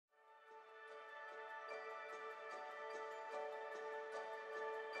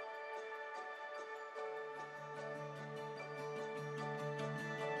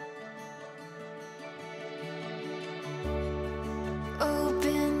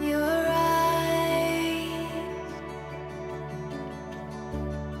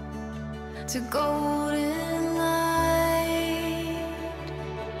to golden light.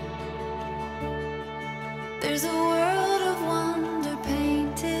 There's a world of wonder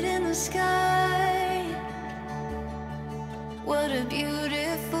painted in the sky. What a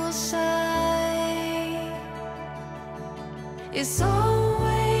beautiful sight. It's all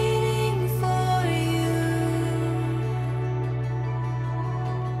waiting for you.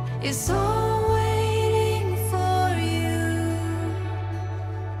 It's all waiting for you.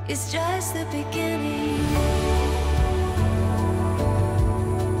 It's just the beginning.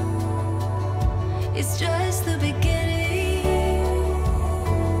 It's just the beginning.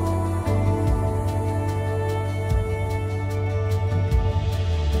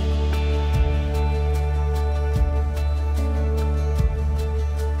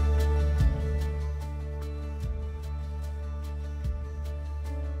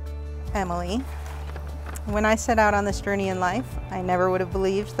 Emily, when I set out on this journey in life, I never would have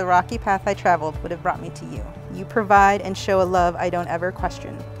believed the rocky path I traveled would have brought me to you. You provide and show a love I don't ever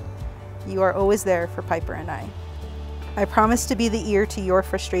question. You are always there for Piper and I. I promise to be the ear to your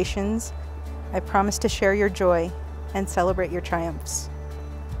frustrations. I promise to share your joy and celebrate your triumphs.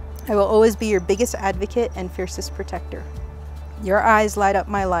 I will always be your biggest advocate and fiercest protector. Your eyes light up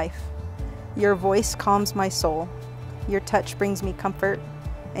my life. Your voice calms my soul. Your touch brings me comfort,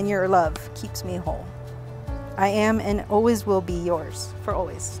 and your love keeps me whole. I am and always will be yours, for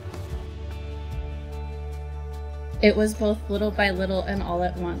always. It was both little by little and all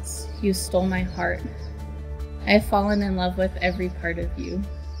at once. You stole my heart. I have fallen in love with every part of you.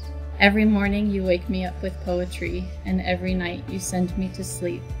 Every morning you wake me up with poetry, and every night you send me to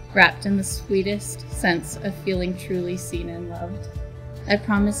sleep, wrapped in the sweetest sense of feeling truly seen and loved. I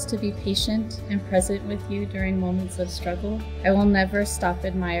promise to be patient and present with you during moments of struggle. I will never stop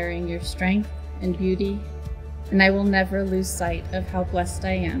admiring your strength and beauty, and I will never lose sight of how blessed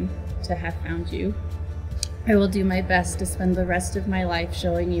I am to have found you. I will do my best to spend the rest of my life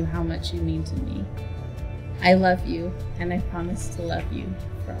showing you how much you mean to me. I love you, and I promise to love you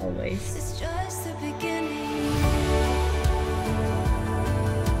for always. It's just the beginning.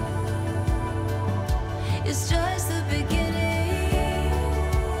 It's just the beginning.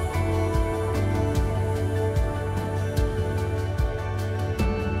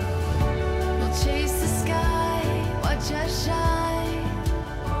 We'll chase the sky, watch us shine.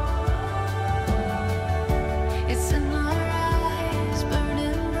 It's in our eyes,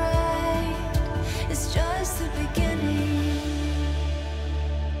 burning bright. It's just the beginning.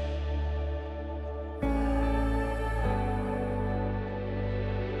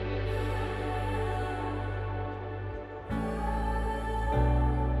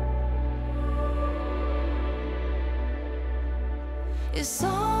 It's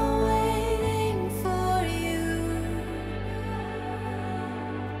all waiting for you.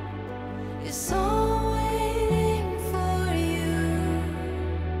 It's all waiting for you.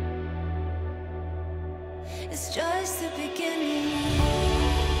 It's just the beginning.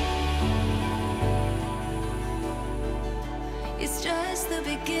 It's just the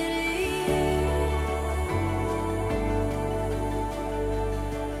beginning.